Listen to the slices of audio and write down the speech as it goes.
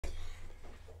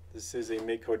This is a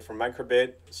MakeCode for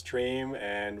Microbit stream,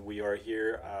 and we are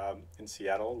here in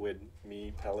Seattle with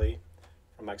me, Pele,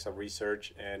 from Microsoft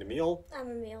Research, and Emil. I'm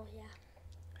Emil, yeah.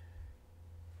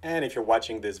 And if you're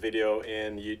watching this video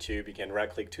in YouTube, you can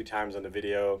right-click 2 times on the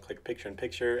video, click Picture in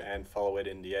Picture, and follow it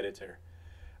in the editor.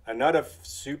 Another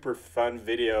super fun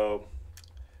video,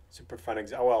 super fun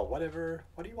example. Well, whatever.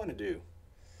 What do you want to do,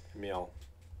 Emil?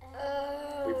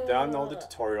 We've done all the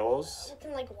tutorials. We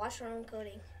can like watch our own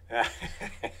coding.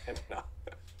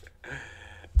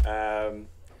 No.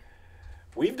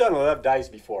 We've done a lot of dice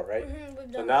before, right? We've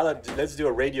So done now let's do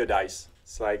a radio dice.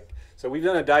 It's like, so we've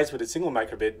done a dice with a single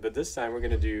microbit, but this time we're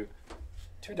gonna do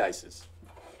 2 dices.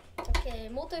 Okay,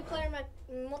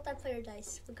 multiplayer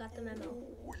dice. We got the memo.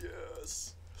 Oh,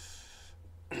 yes.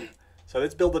 So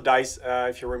let's build the dice.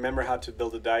 If you remember how to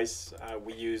build a dice,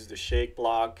 we use the shake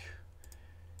block,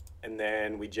 and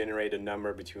then we generate a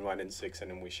number between 1 and 6, and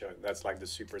then we show it. That's like the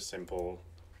super simple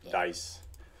dice.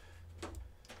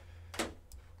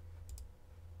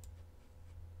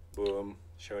 Boom,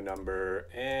 show number,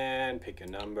 and pick a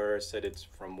number, set it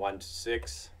from 1 to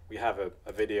 6. We have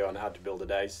a video on how to build a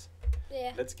dice.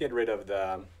 Yeah. Let's get rid of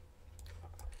the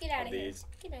Get out of here. these.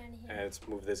 Get out of here. And let's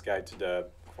move this guy to the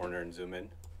corner and zoom in.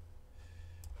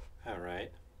 All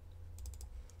right.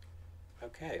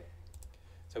 Okay.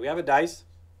 So we have a dice.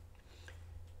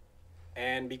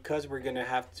 And because we're going to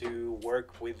have to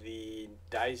work with the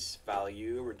dice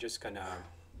value, we're just going to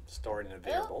store it in a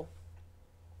variable.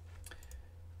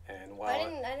 And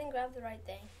I didn't grab the right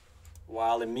thing.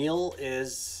 while Emil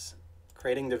is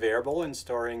creating the variable and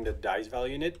storing the dice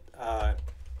value in it, I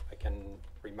can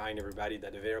remind everybody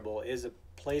that the variable is a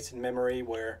place in memory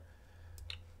where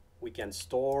we can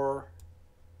store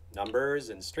numbers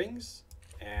and strings.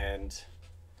 And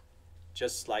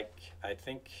just like, I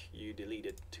think you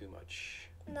deleted too much.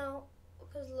 No,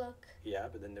 because look. Yeah,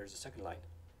 but then there's a second line.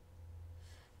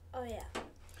 Oh yeah.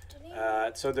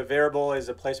 So the variable is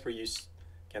a place where you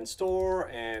can store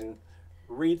and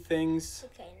read things.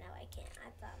 Okay, now I can't. I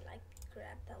thought like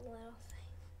grab that little thing.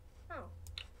 Oh,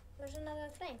 there's another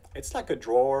thing. It's like a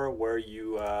drawer where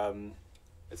you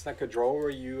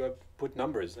put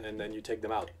numbers and then you take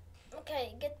them out.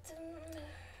 Okay, get them.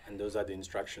 And those are the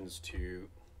instructions to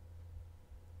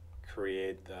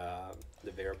create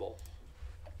the variable.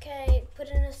 Okay, put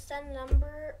in a send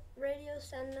number, radio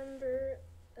send number,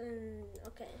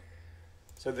 okay.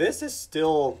 So this is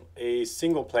still a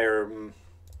single player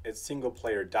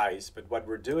dice, but what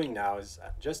we're doing now is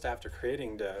just after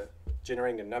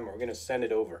generating the number, we're going to send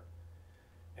it over.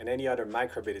 And any other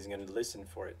microbit is going to listen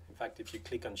for it. In fact, if you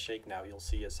click on shake now, you'll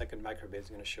see a second microbit is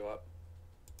going to show up.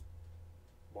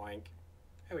 Boink.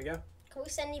 There we go. Can we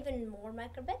send even more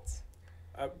microbits?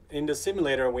 In the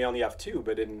simulator, we only have 2,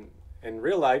 but in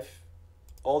real life,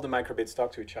 all the microbits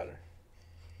talk to each other.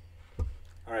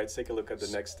 All right, let's take a look at the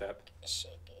next step.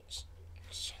 Shake it.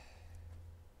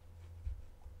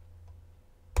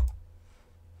 I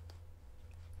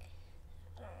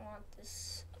don't want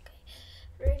this.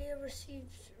 Okay. Radio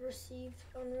received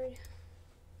on radio.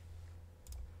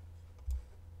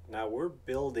 Now we're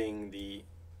building the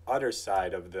other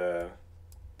side of the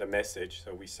message.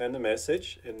 So we send a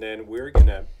message, and then we're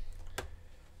gonna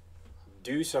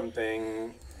do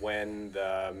something when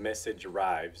the message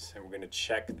arrives, and we're gonna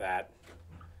check that.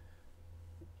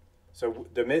 So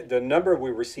the number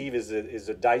we receive is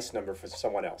a dice number for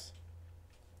someone else,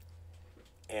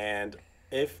 and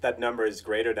if that number is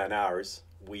greater than ours,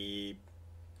 we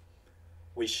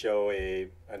show a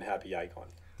unhappy icon.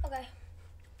 Okay.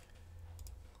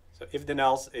 So if then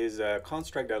else is a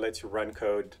construct that lets you run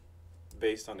code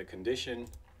based on the condition,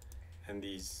 and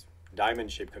these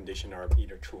diamond shaped condition are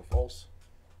either true or false.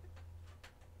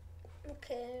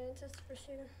 Okay, just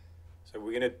pursue. So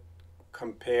we're going to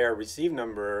compare receive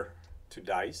number to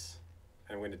dice,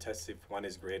 and we're going to test if one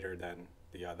is greater than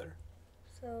the other.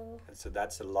 And so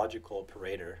that's a logical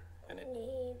operator, and it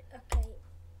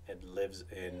lives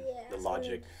in the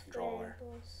logic drawer.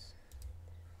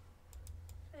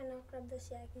 I know, grab this.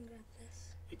 Yeah, I can grab this.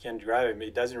 You can grab it, but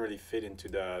it doesn't really fit into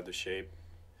the shape.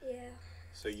 Yeah.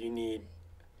 So you need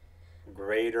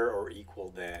greater or equal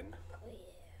than. Oh,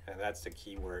 yeah. And that's the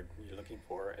keyword you're looking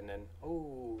for. And then,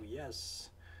 oh,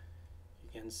 yes, you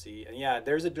can see. And yeah,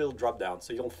 there's a little drop down.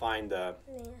 So you'll find the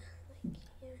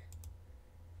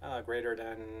greater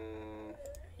than,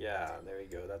 yeah, there you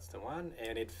go. That's the one.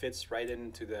 And it fits right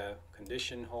into the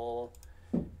condition hole.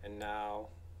 And now,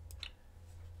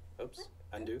 oops,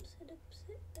 undo.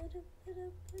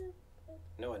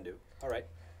 No undo. All right.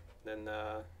 Then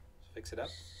fix it up.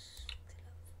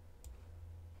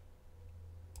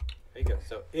 There you go.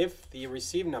 So if the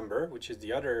receive number, which is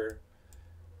the other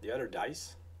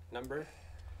dice, number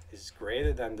is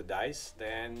greater than the dice,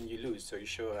 then you lose. So you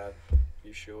show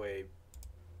a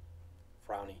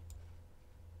frowny.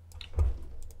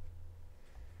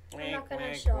 I'm not gonna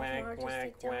Whack, show off whack, more whack,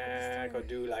 artistic talent this whack, or time.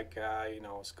 do like you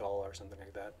know, skull or something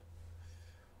like that.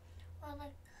 Or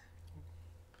like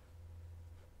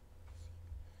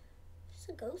It's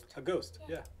a ghost. A ghost,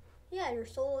 yeah. Yeah, your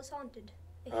soul is haunted.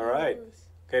 If All you right. lose.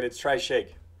 Okay, let's try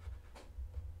shake.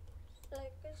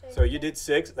 Shake, So you did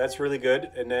 6. That's really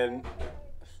good. And then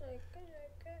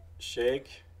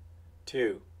shake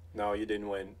 2. No, you didn't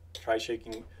win. Try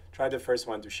shaking. Try the first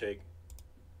one to shake.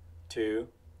 2.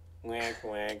 Whack,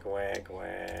 whack, whack,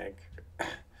 whack.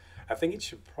 I think it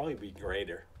should probably be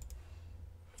greater.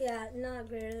 Yeah, not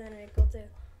greater than or equal to.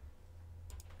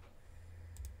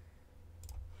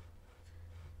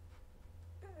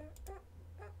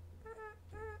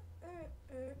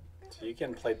 So you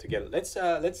can play together.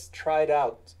 Let's try it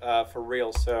out for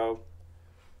real. So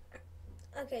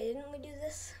Okay, didn't we do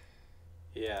this?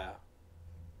 yeah,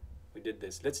 we did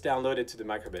this. Let's download it to the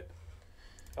microbit.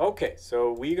 Okay,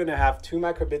 so we're gonna have 2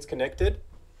 microbits connected.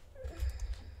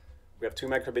 We have 2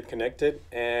 microbit connected,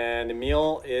 and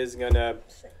Emil is gonna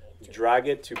drag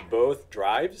it to both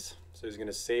drives. So he's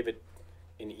gonna save it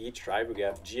in each drive. We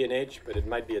have G and H, but it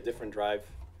might be a different drive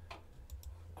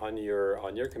on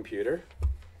your computer.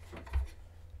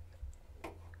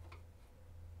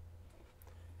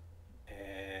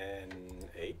 And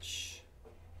H.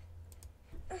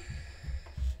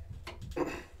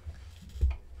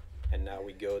 And now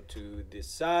we go to this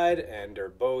side, and they're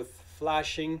both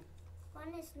flashing.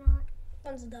 one is not.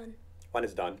 One's done. One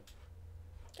is done.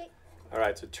 Okay. All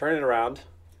right, so turn it around,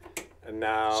 and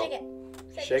now Shake it.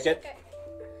 Shake it.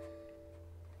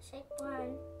 Shake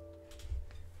one.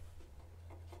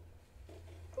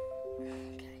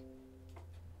 Okay.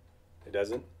 It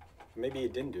doesn't. Maybe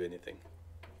it didn't do anything.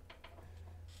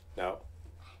 No.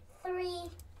 3.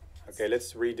 Okay,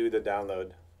 let's redo the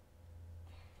download.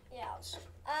 Yeah.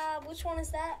 Which one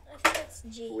is that? I think it's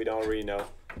G. We don't really know.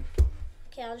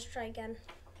 Okay, I'll just try again.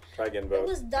 Try again, It both.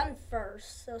 was done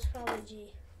first, so it's probably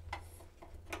G.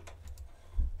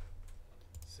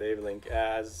 Save link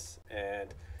as,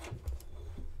 and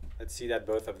let's see that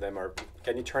both of them are.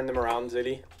 Can you turn them around,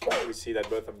 Zilly? We see that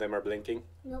both of them are blinking.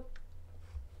 Nope.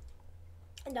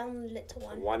 I downloaded it to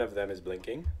 1. One of them is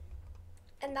blinking.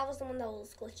 And that was the one that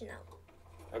was glitching out.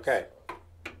 Okay.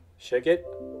 Shake it.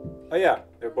 Oh yeah,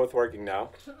 they're both working now.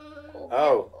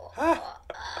 Oh. Ah.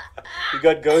 You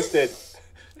got ghosted.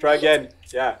 Try again.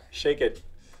 Yeah, shake it.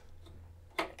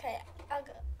 Okay, I'll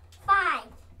go. 5.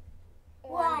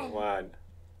 1. 1.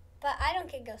 But I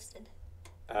don't get ghosted.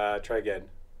 Try again.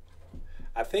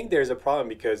 I think there's a problem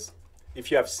because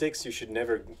if you have 6, you should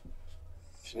never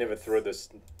throw the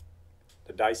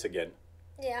dice again.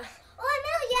 Yeah. Oh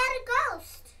no, you had a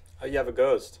ghost. Oh, you have a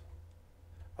ghost.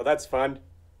 Oh, that's fun.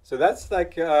 So that's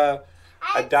like a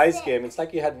I dice had game. It's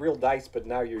like you had real dice, but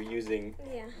now you're using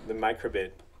Yeah. the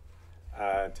microbit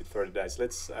to throw the dice.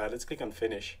 Let's click on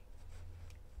finish.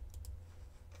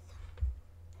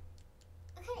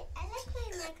 Okay, I like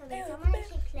playing microwaves. I want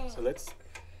to keep playing. So let's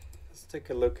take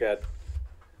a look at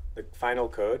the final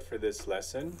code for this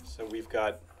lesson. So we've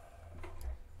got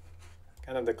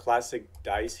kind of the classic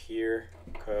dice here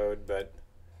code, but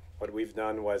what we've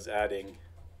done was adding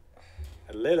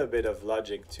a little bit of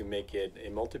logic to make it a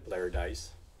multiplayer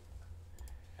dice.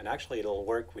 And actually it'll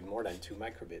work with more than 2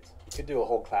 microbits. You could do a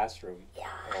whole classroom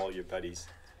of all your buddies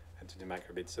and to do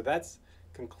microbits. So that's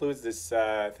concludes this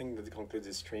I think that concludes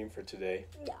this stream for today.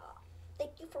 Yeah.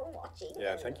 Thank you for watching.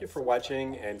 Yeah, thank you for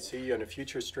watching, and see you on a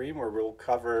future stream where we'll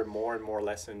cover more and more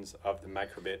lessons of the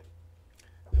microbit.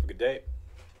 Have a good day.